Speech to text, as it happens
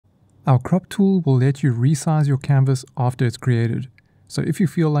Our crop tool will let you resize your canvas after it's created. So if you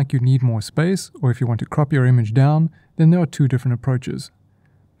feel like you need more space, or if you want to crop your image down, then there are two different approaches.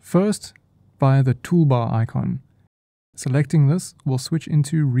 First, via the toolbar icon. Selecting this will switch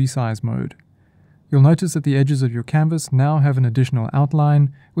into resize mode. You'll notice that the edges of your canvas now have an additional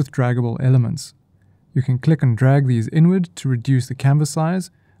outline with draggable elements. You can click and drag these inward to reduce the canvas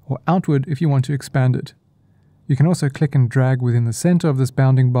size, or outward if you want to expand it. You can also click and drag within the center of this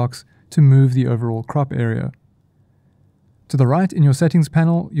bounding box to move the overall crop area. To the right in your settings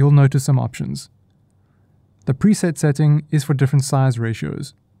panel, you'll notice some options. The preset setting is for different size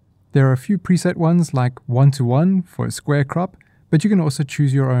ratios. There are a few preset ones like 1:1 for a square crop, but you can also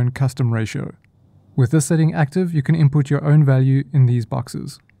choose your own custom ratio. With this setting active, you can input your own value in these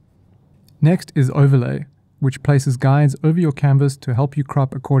boxes. Next is overlay, which places guides over your canvas to help you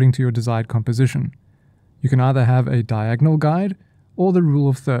crop according to your desired composition. You can either have a diagonal guide or the rule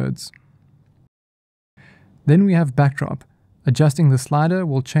of thirds. Then we have backdrop. Adjusting the slider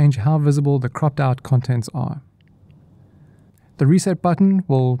will change how visible the cropped out contents are. The reset button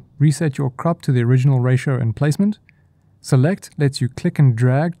will reset your crop to the original ratio and placement. Select lets you click and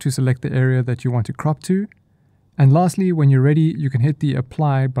drag to select the area that you want to crop to. And lastly, when you're ready, you can hit the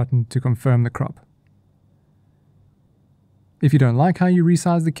apply button to confirm the crop. If you don't like how you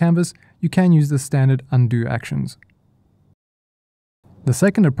resize the canvas, you can use the standard undo actions. The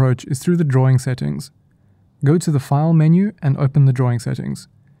second approach is through the drawing settings. Go to the File menu and open the drawing settings.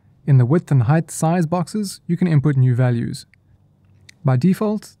 In the width and height size boxes, you can input new values. By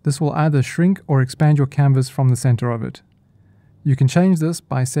default, this will either shrink or expand your canvas from the center of it. You can change this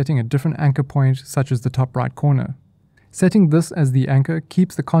by setting a different anchor point, such as the top right corner. Setting this as the anchor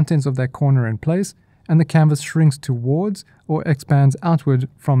keeps the contents of that corner in place, and the canvas shrinks towards or expands outward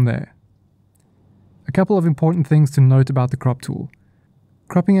from there. A couple of important things to note about the crop tool.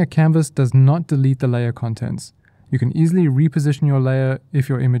 Cropping a canvas does not delete the layer contents. You can easily reposition your layer if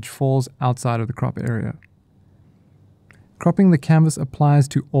your image falls outside of the crop area. Cropping the canvas applies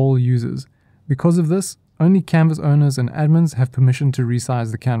to all users. Because of this, only canvas owners and admins have permission to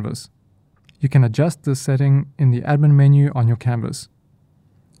resize the canvas. You can adjust this setting in the admin menu on your canvas.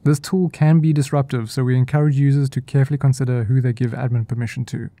 This tool can be disruptive, so we encourage users to carefully consider who they give admin permission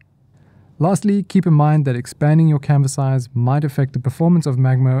to. Lastly, keep in mind that expanding your canvas size might affect the performance of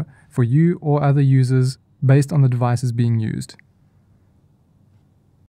Magma for you or other users based on the devices being used.